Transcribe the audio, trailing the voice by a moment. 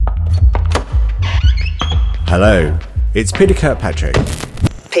Hello, it's Peter Kirkpatrick.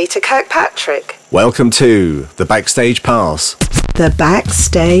 Peter Kirkpatrick. Welcome to The Backstage Pass. The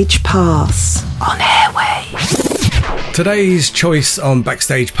Backstage Pass on Airway. Today's choice on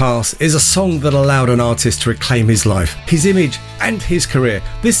Backstage Pass is a song that allowed an artist to reclaim his life, his image and his career.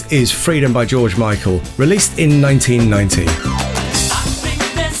 This is Freedom by George Michael, released in 1990.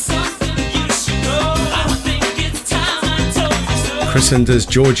 Christened as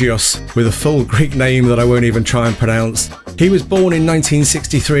Georgios, with a full Greek name that I won't even try and pronounce. He was born in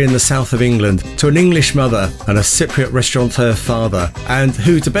 1963 in the south of England to an English mother and a Cypriot restaurateur father, and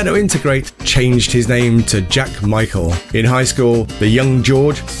who, to better integrate, changed his name to Jack Michael. In high school, the young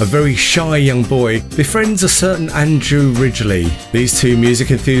George, a very shy young boy, befriends a certain Andrew Ridgeley. These two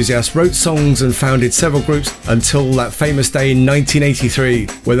music enthusiasts wrote songs and founded several groups until that famous day in 1983,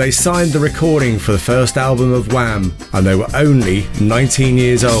 where they signed the recording for the first album of Wham, and they were only 19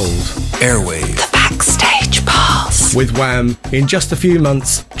 years old. Airwaves. The Backstage Pass. With Wham, in just a few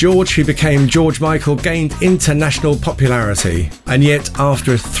months, George, who became George Michael, gained international popularity. And yet,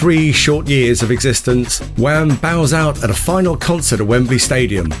 after 3 short years of existence, Wham bows out at a final concert at Wembley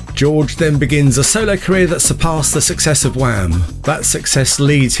Stadium. George then begins a solo career that surpassed the success of Wham. That success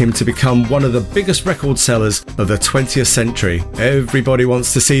leads him to become one of the biggest record sellers of the 20th century. Everybody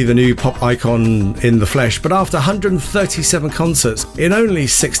wants to see the new pop icon in the flesh, but after 137 concerts in only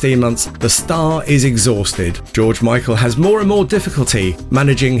 16 months, the star is exhausted. George Michael has more and more difficulty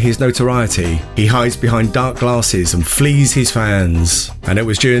managing his notoriety. He hides behind dark glasses and flees his fans. And it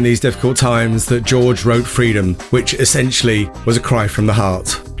was during these difficult times that George wrote Freedom, which essentially was a cry from the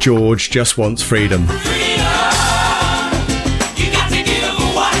heart. George just wants freedom.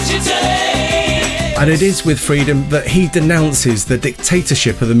 And it is with Freedom that he denounces the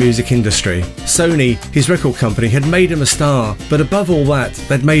dictatorship of the music industry. Sony, his record company, had made him a star, but above all that,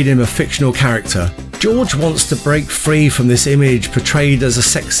 they'd made him a fictional character. George wants to break free from this image portrayed as a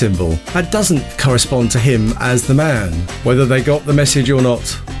sex symbol that doesn't correspond to him as the man. Whether they got the message or not,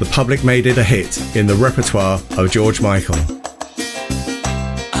 the public made it a hit in the repertoire of George Michael.